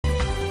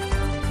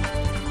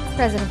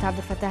President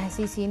Abdel Fattah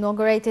al-Sisi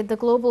inaugurated the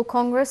Global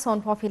Congress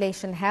on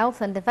Population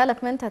Health and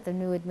Development at the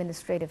new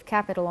administrative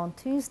capital on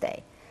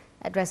Tuesday.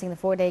 Addressing the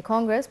four-day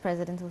Congress,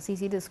 President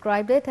al-Sisi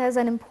described it as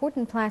an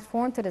important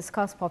platform to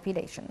discuss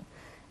population.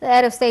 The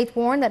head of state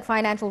warned that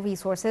financial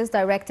resources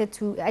directed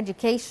to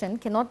education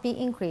cannot be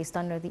increased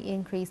under the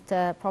increased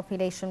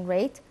population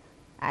rate,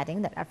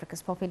 adding that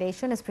Africa's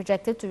population is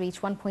projected to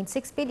reach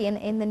 1.6 billion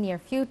in the near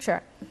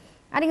future,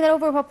 adding that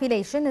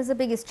overpopulation is the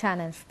biggest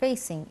challenge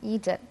facing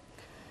Egypt.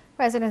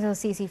 President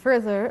al-Sisi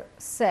further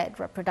said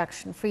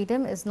reproduction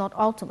freedom is not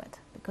ultimate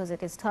because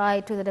it is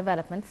tied to the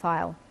development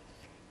file.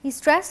 He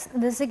stressed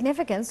the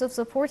significance of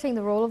supporting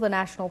the role of the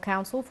National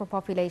Council for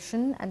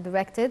Population and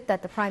directed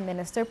that the Prime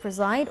Minister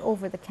preside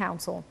over the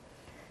council.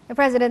 The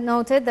President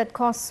noted that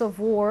costs of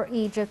war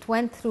Egypt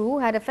went through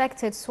had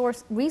affected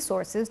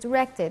resources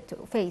directed to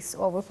face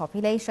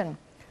overpopulation.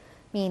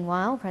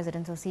 Meanwhile,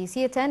 President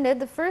al-Sisi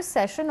attended the first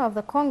session of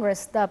the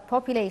Congress dubbed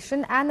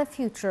Population and the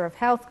Future of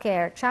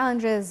Healthcare,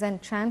 Challenges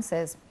and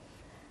Chances.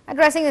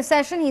 Addressing the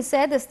session, he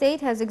said the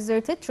state has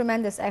exerted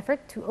tremendous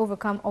effort to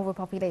overcome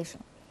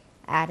overpopulation,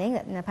 adding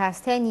that in the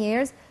past 10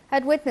 years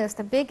had witnessed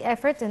a big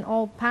effort in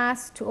all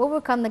paths to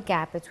overcome the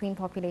gap between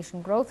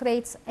population growth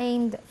rates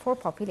aimed for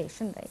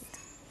population rate.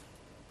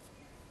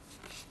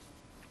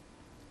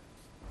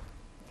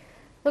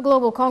 The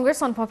Global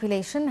Congress on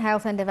Population,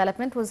 Health and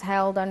Development was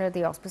held under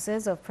the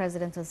auspices of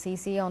President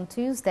al-Sisi on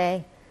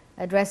Tuesday.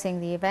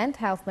 Addressing the event,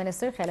 Health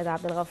Minister Khaled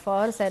Abdel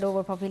Ghaffar said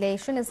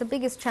overpopulation is the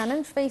biggest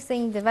challenge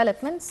facing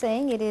development,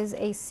 saying it is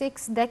a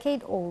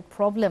 6-decade-old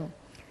problem.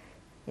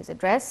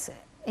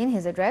 In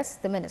his address,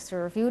 the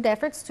minister reviewed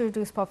efforts to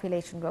reduce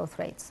population growth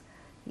rates.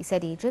 He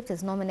said Egypt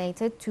is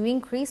nominated to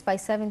increase by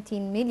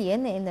 17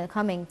 million in the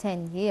coming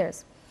 10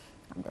 years.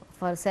 Abdel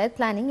Ghaffar said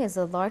planning is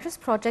the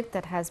largest project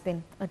that has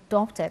been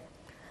adopted.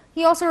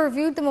 He also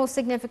reviewed the most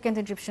significant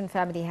Egyptian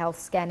family health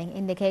scanning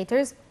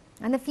indicators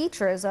and the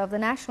features of the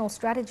National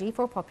Strategy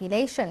for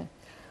Population.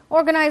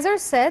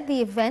 Organizers said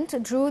the event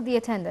drew the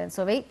attendance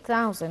of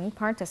 8,000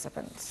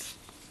 participants.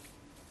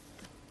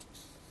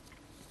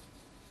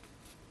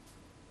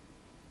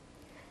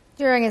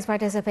 During his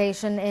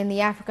participation in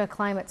the Africa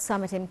Climate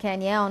Summit in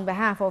Kenya on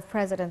behalf of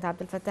President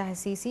Abdel Fattah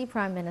al-Sisi,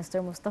 Prime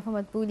Minister Mustafa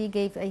Madbouli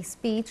gave a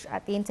speech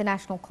at the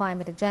International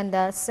Climate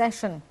Agenda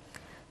session.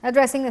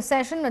 Addressing the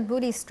session,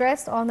 Madbouli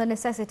stressed on the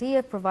necessity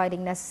of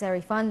providing necessary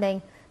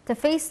funding to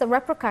face the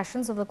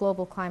repercussions of the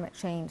global climate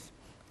change,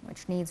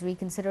 which needs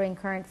reconsidering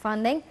current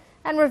funding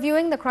and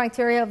reviewing the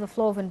criteria of the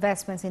flow of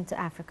investments into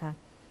Africa.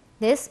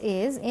 This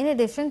is in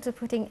addition to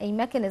putting a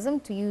mechanism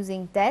to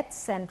using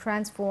debts and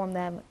transform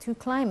them to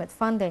climate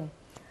funding.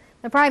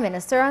 The Prime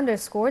Minister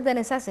underscored the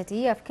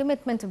necessity of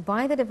commitment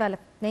by the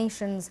developed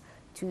nations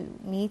to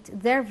meet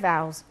their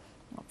vows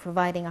of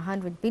providing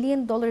 $100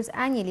 billion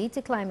annually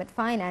to climate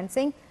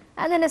financing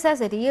and the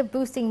necessity of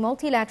boosting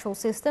multilateral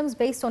systems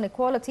based on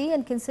equality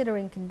and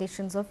considering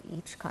conditions of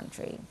each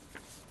country.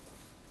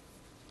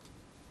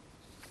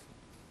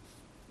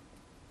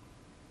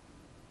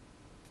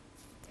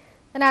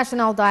 The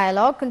National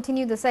Dialogue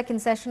continued the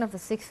second session of the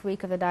 6th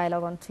week of the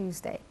dialogue on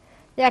Tuesday.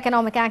 The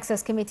Economic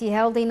Access Committee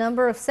held a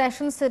number of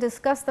sessions to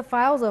discuss the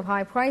files of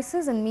high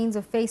prices and means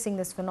of facing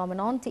this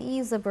phenomenon to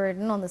ease the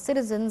burden on the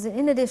citizens,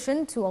 in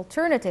addition to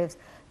alternatives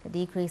to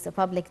decrease the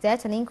public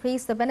debt and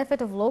increase the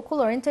benefit of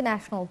local or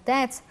international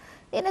debts,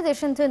 in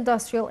addition to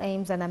industrial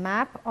aims and a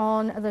map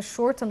on the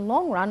short and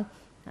long run,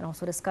 and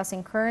also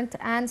discussing current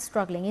and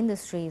struggling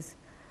industries.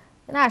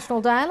 The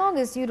National Dialogue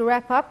is due to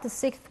wrap up the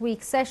 6th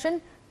week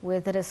session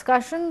with the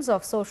discussions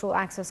of social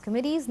access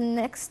committees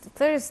next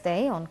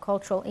Thursday on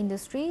cultural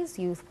industries,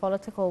 youth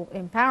political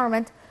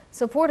empowerment,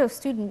 support of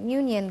student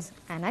unions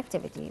and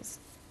activities.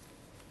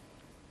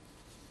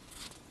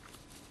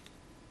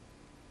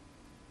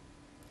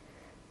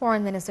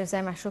 Foreign Minister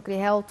Sameh Shoukry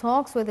held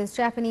talks with his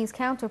Japanese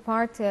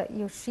counterpart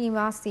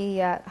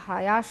Yoshimasa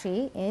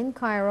Hayashi in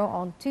Cairo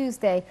on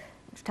Tuesday,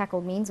 which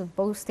tackled means of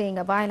boosting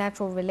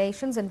bilateral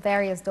relations in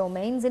various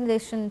domains, in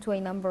addition to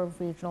a number of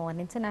regional and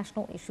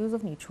international issues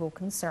of mutual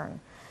concern.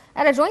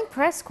 At a joint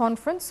press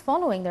conference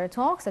following their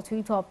talks, the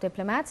two top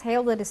diplomats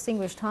hailed the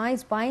distinguished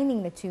ties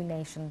binding the two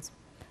nations.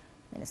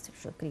 Minister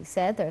Shoukry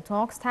said their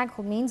talks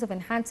tackled means of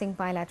enhancing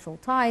bilateral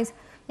ties,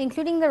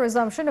 including the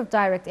resumption of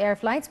direct air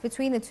flights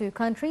between the two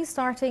countries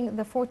starting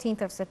the 14th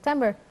of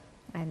September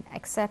and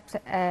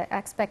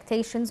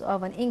expectations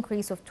of an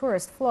increase of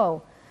tourist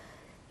flow.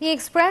 He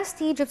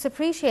expressed Egypt's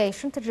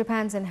appreciation to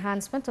Japan's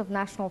enhancement of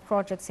national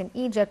projects in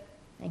Egypt,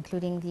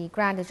 including the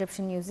Grand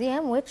Egyptian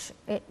Museum, which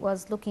it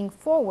was looking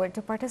forward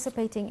to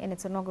participating in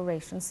its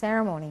inauguration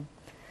ceremony.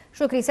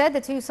 Shoukry said the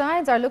two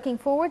sides are looking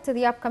forward to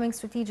the upcoming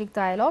strategic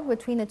dialogue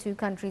between the two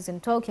countries in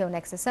Tokyo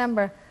next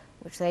December,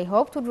 which they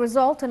hoped would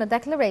result in a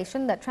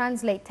declaration that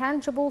translates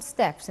tangible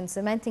steps in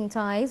cementing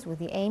ties with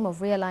the aim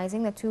of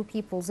realizing the two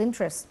people's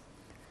interests.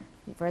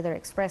 He further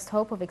expressed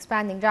hope of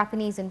expanding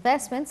Japanese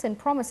investments in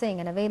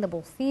promising and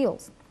available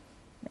fields.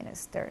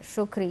 Minister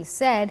Shoukry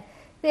said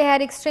they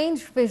had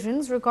exchanged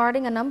visions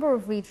regarding a number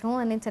of regional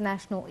and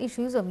international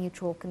issues of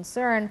mutual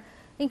concern,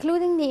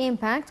 including the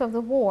impact of the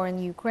war in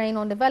Ukraine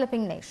on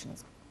developing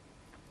nations,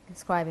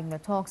 describing the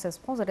talks as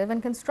positive and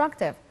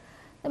constructive.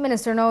 The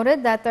minister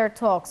noted that their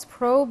talks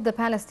probed the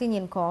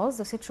Palestinian cause,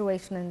 the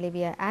situation in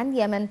Libya and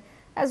Yemen,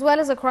 as well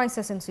as a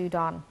crisis in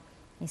Sudan.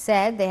 He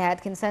said they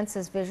had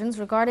consensus visions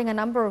regarding a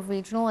number of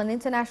regional and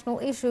international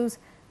issues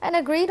and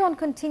agreed on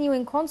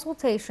continuing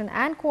consultation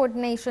and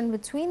coordination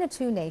between the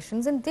two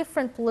nations in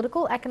different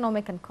political,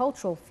 economic and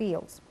cultural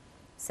fields,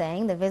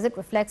 saying the visit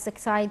reflects the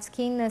sides'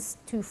 keenness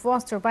to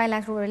foster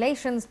bilateral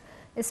relations,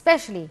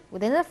 especially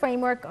within the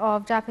framework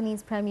of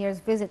Japanese Premier's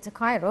visit to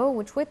Cairo,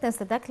 which witnessed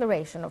the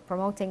declaration of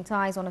promoting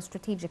ties on a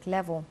strategic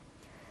level.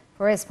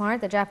 For his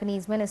part, the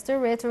Japanese minister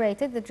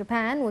reiterated that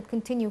Japan would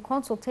continue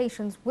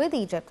consultations with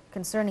Egypt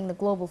concerning the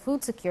global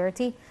food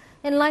security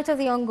in light of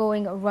the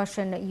ongoing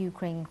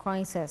Russian-Ukraine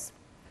crisis.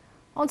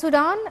 On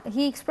Sudan,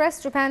 he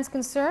expressed Japan's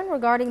concern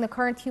regarding the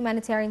current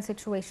humanitarian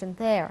situation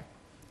there.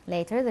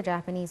 Later, the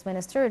Japanese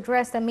minister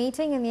addressed a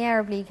meeting in the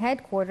Arab League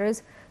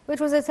headquarters, which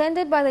was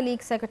attended by the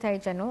League Secretary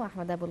General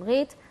Ahmed Abul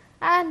Ghait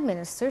and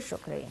Minister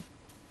Shukri.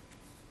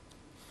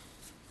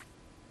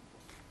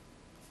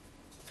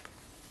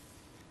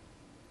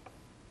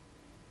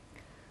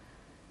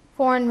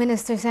 Foreign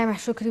Minister Sameh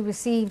Shukri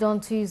received on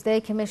Tuesday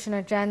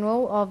Commissioner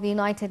General of the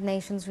United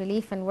Nations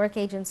Relief and Work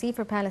Agency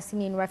for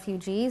Palestinian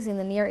Refugees in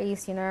the Near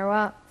East,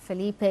 UNRWA,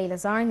 Felipe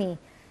Lazarni.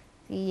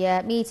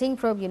 The meeting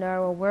probed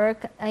UNRWA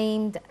work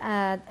aimed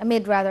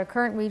amid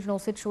current regional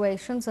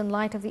situations in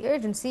light of the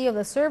urgency of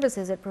the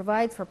services it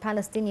provides for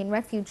Palestinian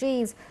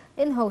refugees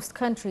in host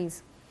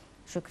countries.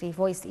 Shukri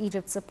voiced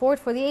Egypt's support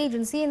for the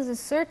agency and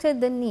asserted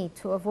the need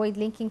to avoid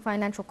linking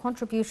financial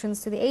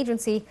contributions to the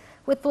agency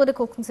with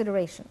political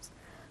considerations.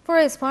 For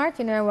his part,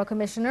 UNRWA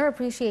Commissioner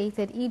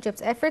appreciated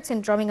Egypt's efforts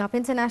in drumming up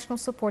international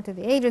support to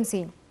the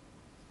agency,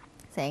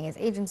 saying his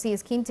agency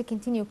is keen to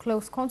continue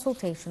close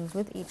consultations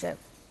with Egypt.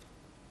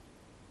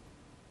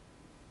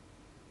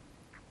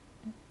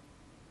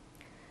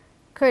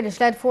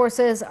 Kurdish-led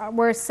forces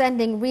were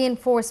sending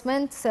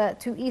reinforcements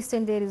to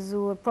eastern Deir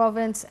ez-Zor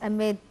province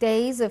amid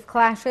days of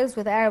clashes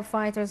with Arab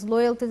fighters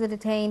loyal to the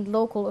detained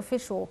local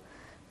official.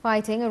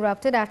 Fighting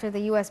erupted after the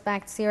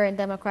U.S.-backed Syrian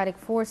Democratic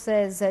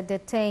Forces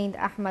detained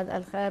Ahmad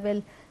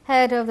al-Khabil,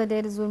 head of the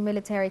Deir ez-Zor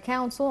Military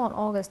Council, on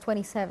August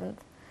 27th.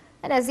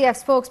 An SDF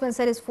spokesman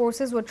said his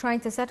forces were trying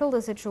to settle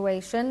the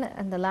situation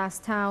in the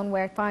last town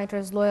where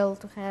fighters loyal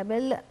to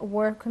Khabil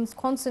were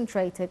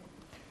concentrated.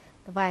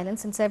 The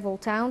violence in several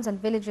towns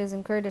and villages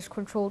in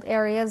Kurdish-controlled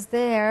areas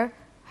there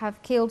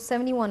have killed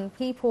 71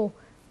 people,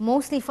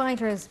 mostly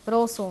fighters, but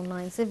also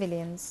 9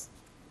 civilians.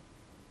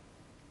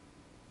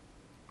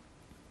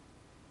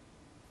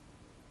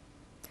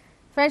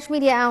 French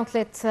media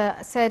outlet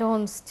said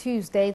on Tuesday